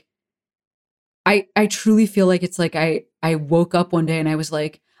it's like I truly feel like it's like I woke up one day and I was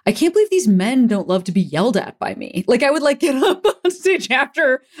like, I can't believe these men don't love to be yelled at by me. Like I would like get up on stage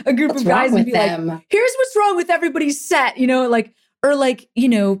after a group of guys and be like, here's what's wrong with everybody's set, you know, like, or like, you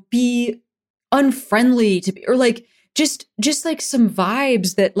know, be unfriendly to be, or like just like some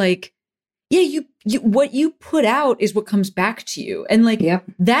vibes that like, yeah, you what you put out is what comes back to you. And like,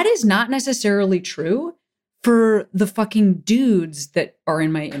 that is not necessarily true for the fucking dudes that are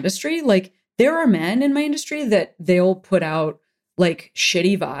in my industry. Like there are men in my industry that they'll put out like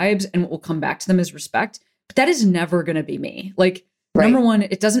shitty vibes and what will come back to them is respect. But that is never going to be me. Like, number one,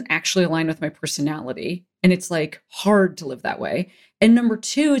 it doesn't actually align with my personality. And it's like hard to live that way. And number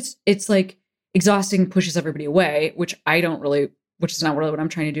two, it's like exhausting, pushes everybody away, which is not really what I'm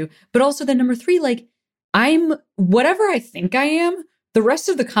trying to do. But also then number three, like I'm whatever I think I am, the rest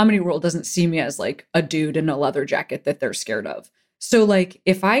of the comedy world doesn't see me as like a dude in a leather jacket that they're scared of. So like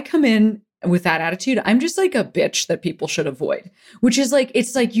if I come in with that attitude, I'm just like a bitch that people should avoid, which is like,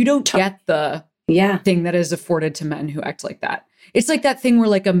 it's like, you don't get the thing that is afforded to men who act like that. It's like that thing where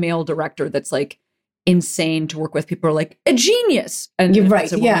like a male director that's like insane to work with, people are like a genius. And you're right.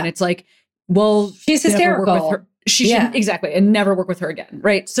 It's a woman, it's like, well, she's hysterical. She shouldn't, exactly. And never work with her again.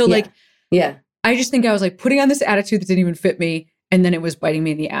 Right. So like, I just think I was like putting on this attitude that didn't even fit me. And then it was biting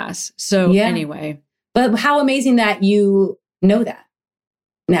me in the ass. So anyway. But how amazing that you know that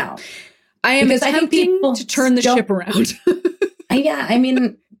now. I am attempting to turn the ship around. Yeah. I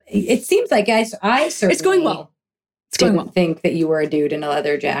mean, it seems like I certainly it's going well. It's going well. Think that you were a dude in a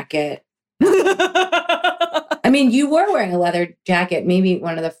leather jacket. I mean, you were wearing a leather jacket, maybe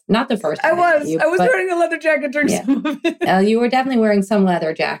not the first time. I was wearing a leather jacket during some of it. You were definitely wearing some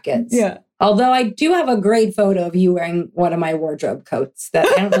leather jackets. Yeah. Although I do have a great photo of you wearing one of my wardrobe coats that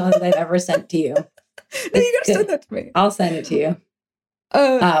I don't know that I've ever sent to you. You gotta send that to me. I'll send it to you.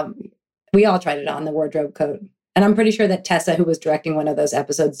 We all tried it on, the wardrobe coat. And I'm pretty sure that Tessa, who was directing one of those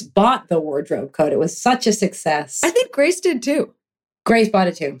episodes, bought the wardrobe coat. It was such a success. I think Grace did too. Grace bought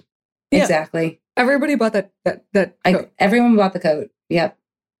it too. Yeah. Exactly. Everybody bought that coat. Everyone bought the coat. Yep.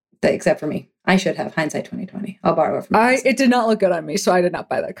 Except for me. I should have. Hindsight 2020. I'll borrow it from you. It did not look good on me, so I did not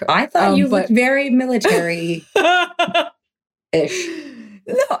buy that coat. I thought you looked very military-ish. No,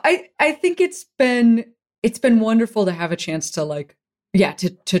 I think it's been wonderful to have a chance to like,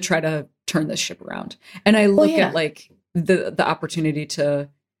 to try to turn this ship around. And I look at like the opportunity to,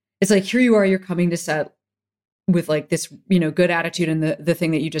 it's like, here you are, you're coming to set with like this, you know, good attitude. And the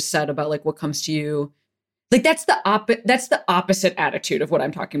thing that you just said about like what comes to you Like that's the opposite attitude of what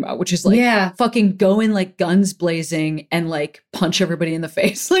I'm talking about, which is like Yeah. fucking go in like guns blazing and like punch everybody in the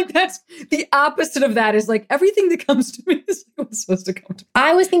face. Like that's the opposite of that is like everything that comes to me is like what's supposed to come to me.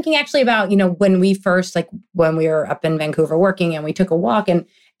 I was thinking actually about, when we first, like when we were up in Vancouver working and we took a walk and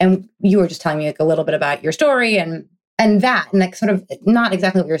you were just telling me like a little bit about your story and like sort of not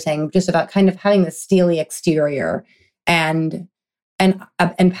exactly what you're saying, just about kind of having this steely exterior and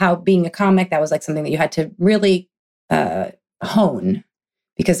how being a comic, that was like something that you had to really hone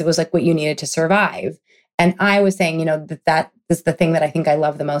because it was like what you needed to survive. And I was saying, that is the thing that I think I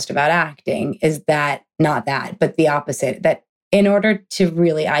love the most about acting is that, not that, but the opposite, that in order to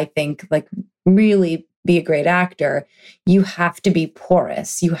really, I think, like really be a great actor, you have to be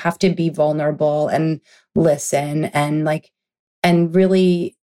porous. You have to be vulnerable and listen and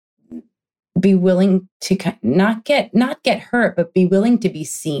really be willing to not get hurt, but be willing to be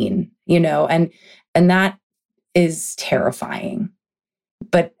seen, and that is terrifying.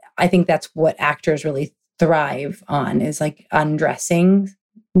 But I think that's what actors really thrive on is like undressing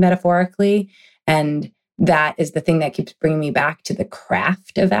metaphorically. And that is the thing that keeps bringing me back to the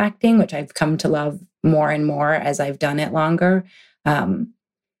craft of acting, which I've come to love more and more as I've done it longer.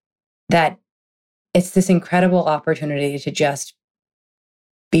 That it's this incredible opportunity to just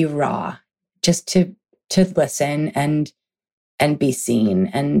be raw, just to listen and be seen.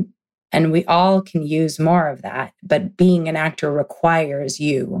 And we all can use more of that, but being an actor requires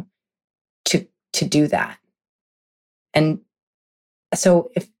you to do that. And so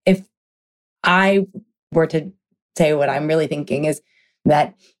if I were to say what I'm really thinking is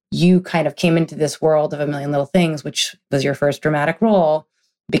that you kind of came into this world of A Million Little Things, which was your first dramatic role,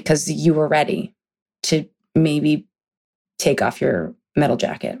 because you were ready to maybe take off your metal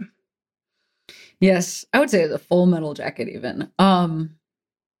jacket. Yes, I would say the full metal jacket even.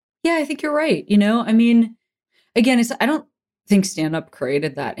 Yeah, I think you're right. I mean, again, I don't think stand-up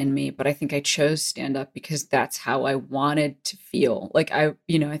created that in me, but I think I chose stand-up because that's how I wanted to feel. Like I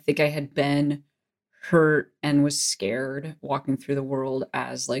think I had been hurt and was scared walking through the world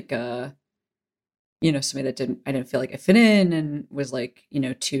as like a, somebody that I didn't feel like I fit in and was like,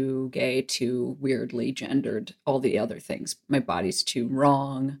 too gay, too weirdly gendered, all the other things. My body's too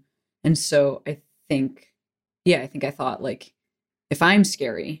wrong. And so I think I thought like, if I'm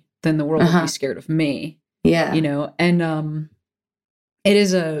scary, then the world will be scared of me. Yeah. And it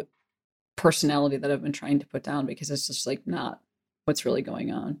is a personality that I've been trying to put down because it's just like not what's really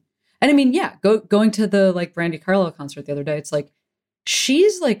going on. And I mean, yeah, going to the like Brandy Carlisle concert the other day, it's like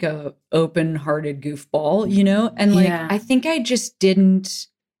she's like a open-hearted goofball, and like I think I just didn't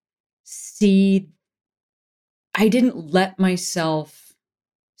let myself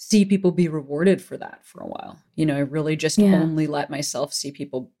see people be rewarded for that for a while. I really just only let myself see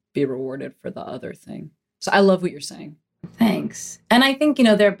people be rewarded for the other thing. So I love what you're saying. Thanks. And I think,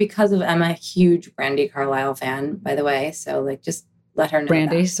 because I'm a huge Brandy Carlisle fan, by the way. So like, just let her know.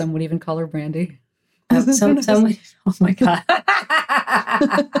 Brandy, that. some would even call her Brandy. Oh my God.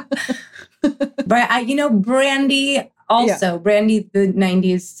 But Brandy also, Brandy, the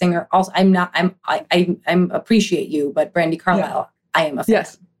 90s singer, also, I'm appreciate you, but Brandy Carlisle, I am a fan.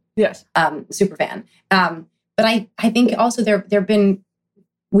 Yes. Super fan. But I think also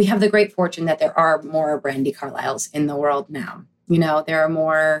we have the great fortune that there are more Brandy Carlisles in the world now. There are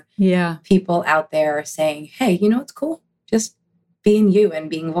more people out there saying, hey, it's cool. Just being you and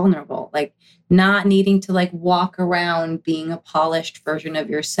being vulnerable, like not needing to like walk around being a polished version of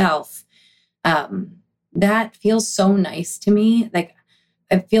yourself. That feels so nice to me. Like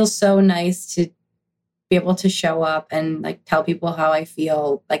it feels so nice to be able to show up and like tell people how I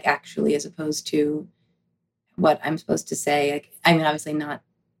feel, like actually, as opposed to what I'm supposed to say. Like, I mean, obviously not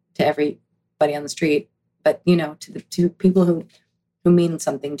to everybody on the street, but to people who mean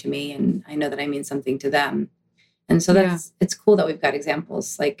something to me, and I know that I mean something to them. And so it's cool that we've got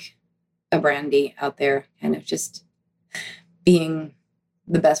examples like a Brandy out there kind of just being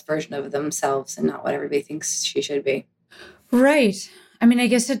the best version of themselves and not what everybody thinks she should be. Right. I mean, I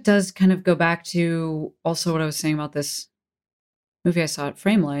guess it does kind of go back to also what I was saying about this movie I saw at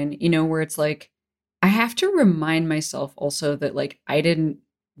Frameline, where it's like, I have to remind myself also that like, I didn't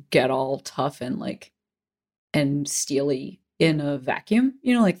get all tough and steely in a vacuum,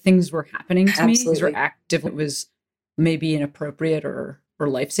 like things were happening to me. Things were active. It was maybe an appropriate or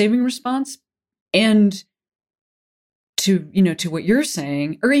life-saving response. And to what you're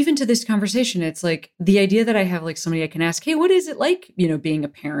saying, or even to this conversation, it's like the idea that I have like somebody I can ask, hey, what is it like, being a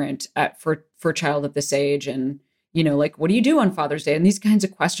parent for a child at this age? And, like, what do you do on Father's Day? And these kinds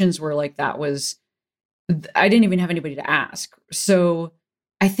of questions were like, I didn't even have anybody to ask. So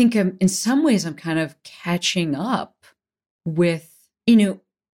I think in some ways I'm kind of catching up with,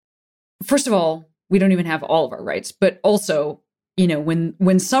 first of all, we don't even have all of our rights, but also,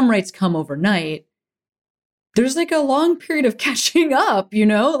 when some rights come overnight, there's like a long period of catching up,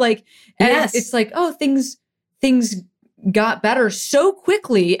 like, Yes. it's like, oh, things got better so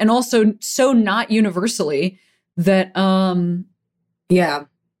quickly and also so not universally that, Yeah.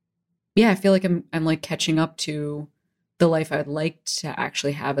 I feel like I'm like catching up to the life I'd like to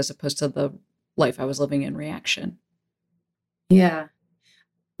actually have as opposed to the life I was living in reaction. Yeah.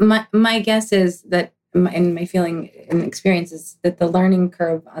 My guess is that, and my feeling and experience is that the learning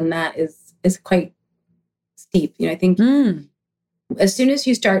curve on that is quite steep. I think as soon as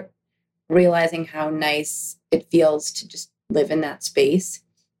you start realizing how nice it feels to just live in that space,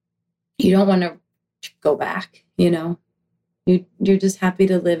 you don't want to go back, You're just happy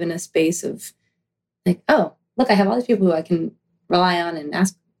to live in a space of like, oh, look, I have all these people who I can rely on and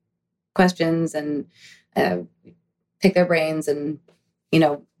ask questions and pick their brains and,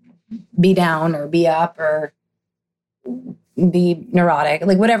 be down or be up or be neurotic,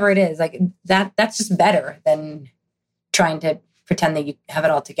 like whatever it is, like that's just better than trying to pretend that you have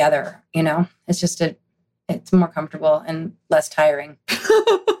it all together. It's just it's more comfortable and less tiring.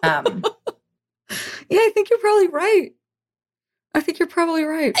 Yeah, I think you're probably right.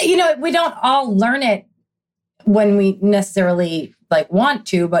 We don't all learn it when we necessarily like want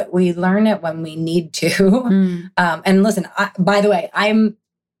to, but we learn it when we need to. And listen, by the way,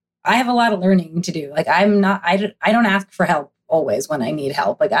 I have a lot of learning to do. Like I don't ask for help always when I need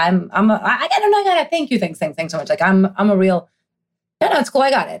help. Like I don't know. I gotta thank you. Thanks so much. Like I'm a real, no, it's cool.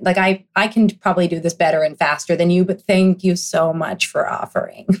 I got it. Like I can probably do this better and faster than you, but thank you so much for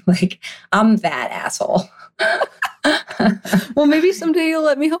offering. Like I'm that asshole. Well, maybe someday you'll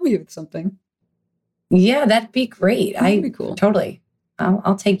let me help you with something. Yeah, that'd be great. That'd be cool. Totally.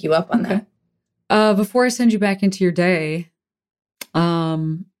 I'll take you up on that. Before I send you back into your day,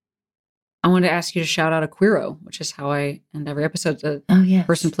 I wanted to ask you to shout out a Queero, which is how I end every episode. Yes.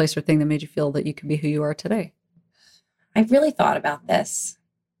 Person, place, or thing that made you feel that you could be who you are today. I've really thought about this.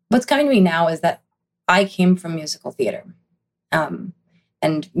 What's coming to me now is that I came from musical theater.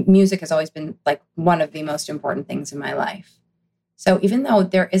 And music has always been like one of the most important things in my life. So even though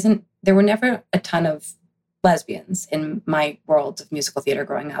there were never a ton of lesbians in my world of musical theater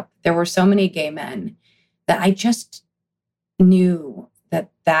growing up, there were so many gay men that I just knew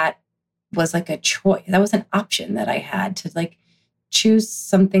that was like a choice. That was an option that I had to like choose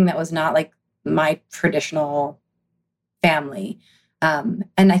something that was not like my traditional family. And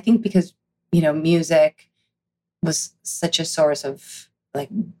I think because, music was such a source of like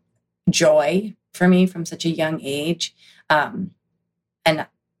joy for me from such a young age. And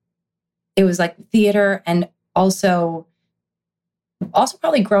it was like theater and also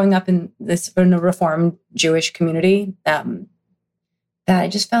probably growing up in a Reformed Jewish community, that I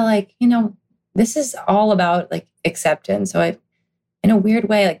just felt like, this is all about like acceptance. So in a weird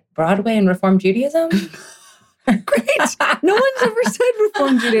way, like Broadway and Reformed Judaism. Great. No one's ever said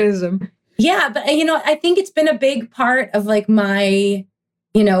Reformed Judaism. Yeah. But, I think it's been a big part of like my,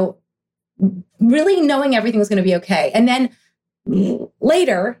 really knowing everything was going to be okay. And then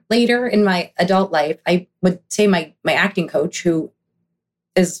later in my adult life, I would say my acting coach, who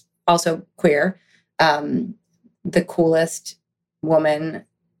is also queer, the coolest woman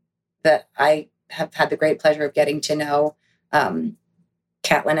that I have had the great pleasure of getting to know,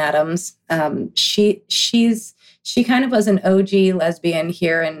 Caitlin Adams. She kind of was an OG lesbian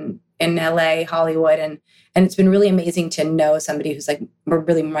here in LA, Hollywood, and it's been really amazing to know somebody who's like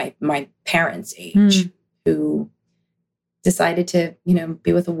really my parents' age, who decided to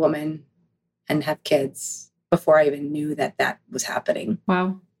be with a woman and have kids before I even knew that was happening.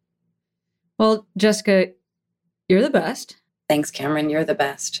 Wow. Well, Jessica, you're the best. Thanks, Cameron. You're the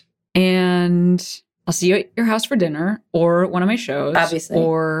best. And I'll see you at your house for dinner or one of my shows. Obviously.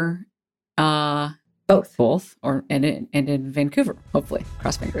 Or both. Or and in Vancouver, hopefully.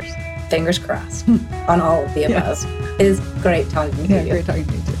 Cross fingers. Fingers crossed on all of the above. Yes. It is great talking to you. Great talking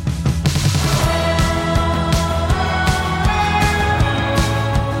to you too.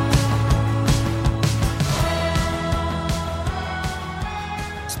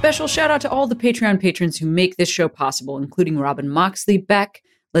 Special shout out to all the Patreon patrons who make this show possible, including Robin Moxley, Beck,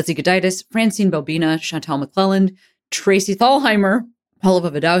 Leslie Goditis, Francine Belbina, Chantal McClelland, Tracy Thalheimer, Paula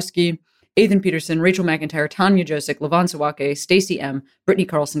Vodowski, Ethan Peterson, Rachel McIntyre, Tanya Josick, Levon Sawake, Stacey M., Brittany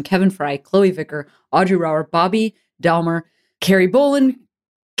Carlson, Kevin Fry, Chloe Vicker, Audrey Rauer, Bobby Dalmer, Carrie Boland,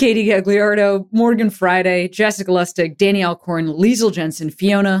 Katie Gagliardo, Morgan Friday, Jessica Lustig, Danny Alcorn, Liesel Jensen,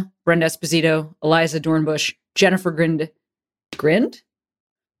 Fiona, Brenda Esposito, Eliza Dornbush, Jennifer Grind?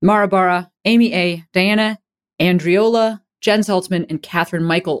 Mara Barra, Amy A., Diana Andriola, Jen Saltzman, and Catherine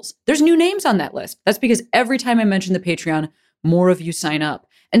Michaels. There's new names on that list. That's because every time I mention the Patreon, more of you sign up.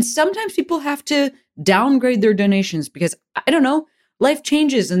 And sometimes people have to downgrade their donations because, I don't know, life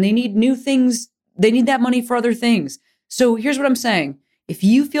changes and they need new things. They need that money for other things. So here's what I'm saying. If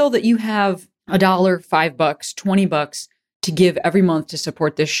you feel that you have $1, $5, $20 to give every month to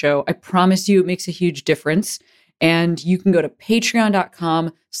support this show, I promise you it makes a huge difference. And you can go to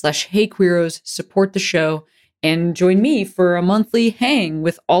patreon.com/HeyQueeros, support the show, and join me for a monthly hang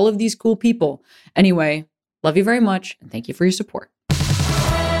with all of these cool people. Anyway, love you very much, and thank you for your support.